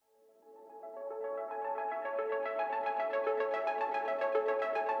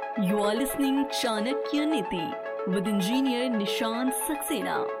You are listening Chanakya Niti with engineer Nishant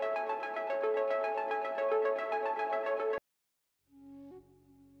Saxena.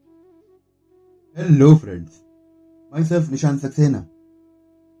 Hello friends, myself Nishant Saxena,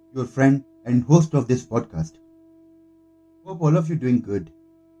 your friend and host of this podcast. Hope all of you doing good.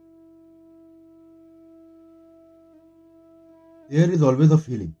 There is always a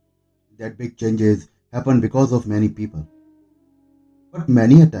feeling that big changes happen because of many people. But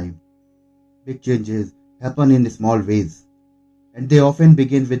many a time, big changes happen in small ways and they often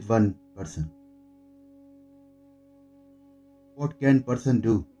begin with one person. What can person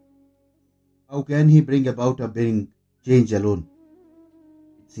do? How can he bring about a big change alone?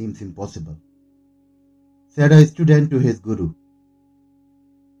 It seems impossible, said a student to his guru.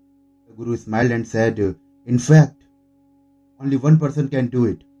 The guru smiled and said, in fact, only one person can do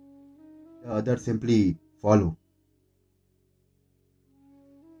it. The others simply follow.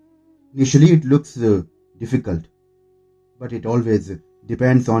 Initially, it looks difficult, but it always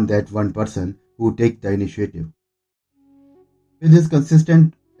depends on that one person who takes the initiative. With his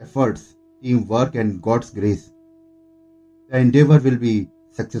consistent efforts, teamwork, and God's grace, the endeavor will be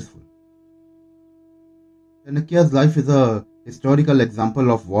successful. Chanakya's life is a historical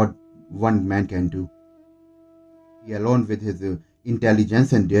example of what one man can do. He, alone with his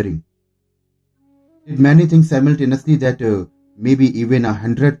intelligence and daring, did many things simultaneously that maybe even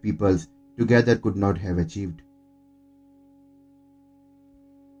 100 people together could not have achieved.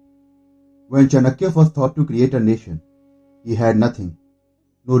 When Chanakya was thought to create a nation, he had nothing,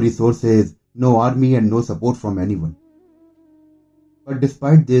 no resources, no army and no support from anyone. But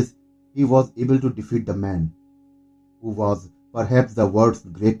despite this, he was able to defeat the man who was perhaps the world's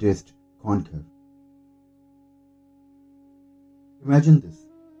greatest conqueror. Imagine this.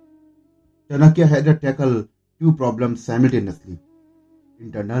 Chanakya had to tackle two problems simultaneously,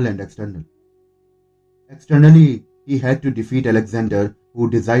 internal and external. Externally, he had to defeat Alexander, who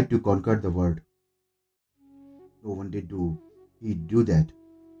desired to conquer the world. No one did he do that.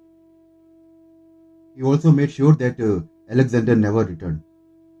 He also made sure that Alexander never returned.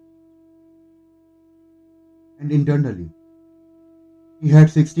 And internally, he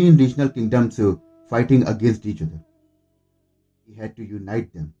had 16 regional kingdoms fighting against each other. He had to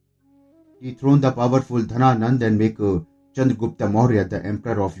unite them, dethrone the powerful Dhananand and make Chandragupta Maurya the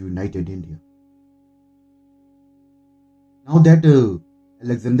emperor of united India. Now that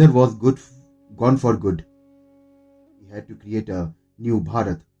Alexander was gone for good, he had to create a new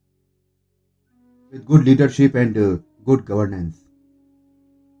Bharat with good leadership and good governance.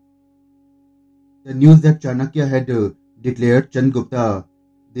 The news that Chanakya had declared Chandragupta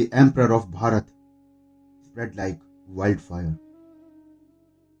the emperor of Bharat spread like wildfire.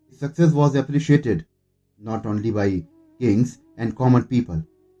 His success was appreciated not only by kings and common people,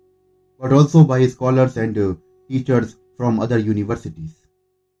 but also by scholars and teachers from other universities.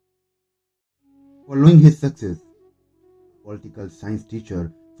 Following his success, a political science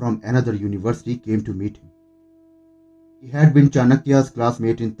teacher from another university came to meet him. He had been Chanakya's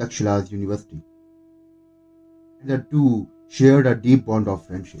classmate in Takshila's university, and the two shared a deep bond of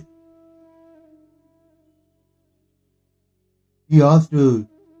friendship. He asked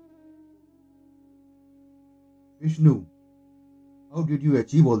Vishnu, how did you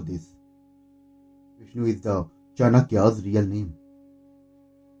achieve all this? Vishnu is the Chanakya's real name.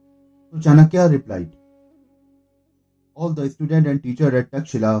 So Chanakya replied, all the student and teacher at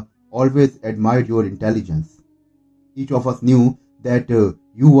Takshila always admired your intelligence. Each of us knew that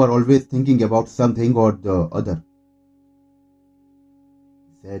you were always thinking about something or the other.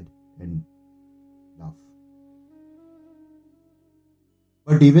 He said and laughed.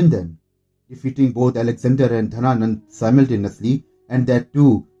 But even then, defeating both Alexander and Dhananand simultaneously, and that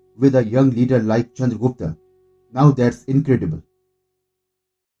too with a young leader like Chandragupta, now that's incredible.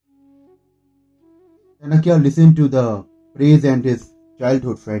 Chanakya listened to the praise and his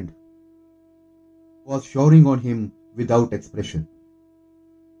childhood friend was showering on him without expression.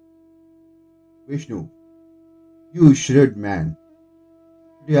 Vishnu, you shrewd man,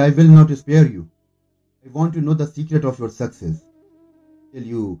 today I will not spare you. I want to know the secret of your success. Till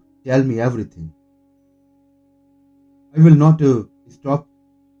you tell me everything. I will not stop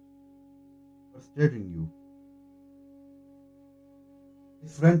frustrating you.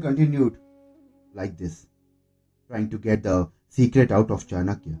 His friend continued like this, trying to get the secret out of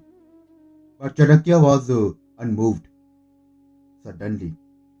Chanakya. But Chanakya was unmoved. Suddenly,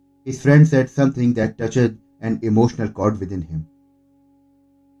 his friend said something that touched an emotional chord within him.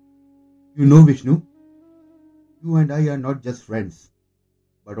 You know, Vishnu, you and I are not just friends,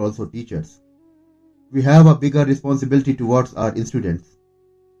 but also teachers. We have a bigger responsibility towards our students.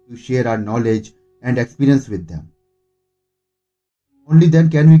 to share our knowledge and experience with them. Only then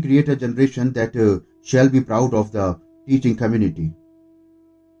can we create a generation that shall be proud of the teaching community.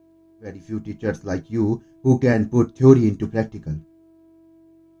 Very few teachers like you who can put theory into practical.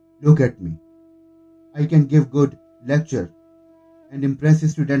 Look at me. I can give good lecture and impress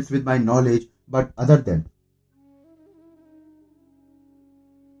students with my knowledge, but other than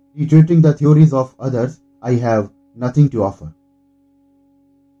retreating the theories of others, I have nothing to offer.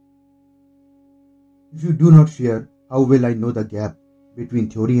 If you do not share, how will I know the gap between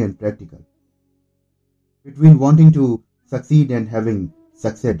theory and practical? Between wanting to succeed and having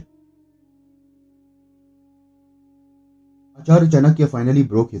succeed? Acharya Chanakya finally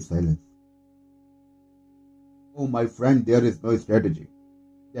broke his silence. Oh, my friend, there is no strategy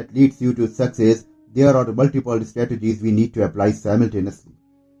that leads you to success. There are multiple strategies we need to apply simultaneously.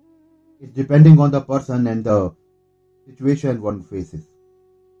 It's depending on the person and the situation one faces.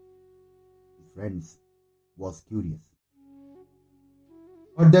 His friends was curious.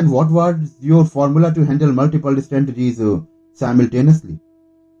 But then what was your formula to handle multiple strategies simultaneously?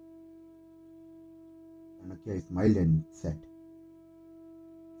 Chanakya smiled and said,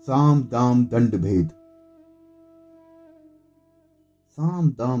 Sam Dam Dand Bhed.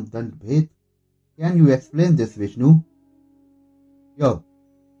 Sam Dam Dand Bhed? Can you explain this, Vishnu? Yeah,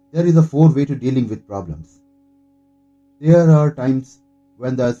 there is a four-way to dealing with problems. There are times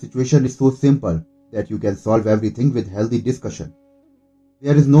when the situation is so simple that you can solve everything with healthy discussion.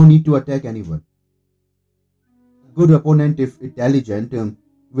 There is no need to attack anyone. A good opponent, if intelligent,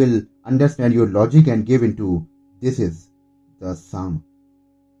 will understand your logic and give into this is the Sam.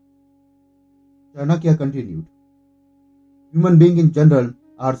 Chanakya continued. Human beings in general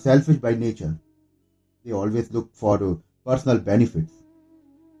are selfish by nature. They always look for personal benefits.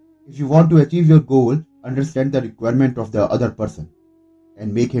 If you want to achieve your goal, understand the requirement of the other person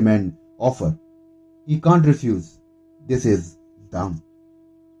and make him an offer. He can't refuse. This is Dam.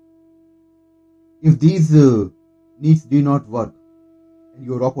 If these needs do not work and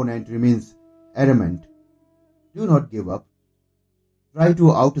your opponent remains adamant, do not give up. Try to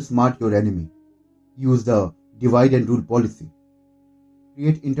outsmart your enemy. Use the divide and rule policy.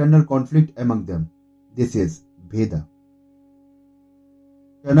 Create internal conflict among them. This is Bheda.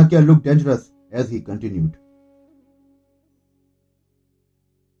 Chanakya looked dangerous as he continued.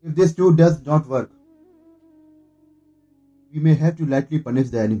 If this too does not work, we may have to lightly punish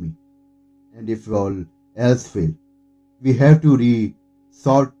the enemy. And if all else fail, we have to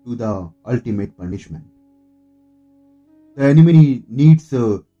resort to the ultimate punishment. The enemy needs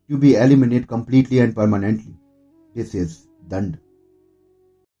to be eliminated completely and permanently. This is Dand.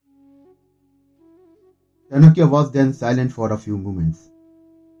 Chanakya was then silent for a few moments.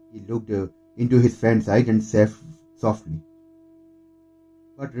 He looked into his friend's eyes and said softly,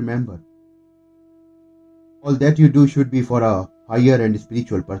 But remember, all that you do should be for a higher and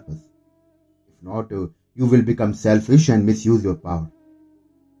spiritual purpose. If not, you will become selfish and misuse your power.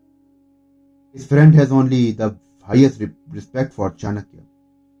 His friend has only the highest respect for Chanakya.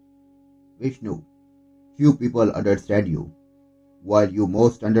 Vishnu, few people understand you, while you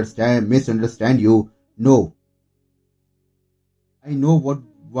most misunderstand you. No. I know what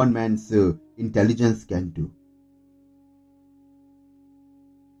one man's intelligence can do.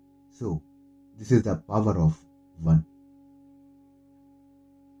 So, this is the power of one.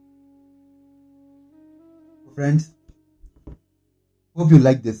 Friends, hope you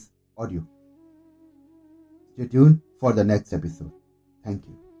like this audio. Stay tuned for the next episode. Thank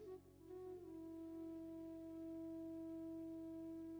you.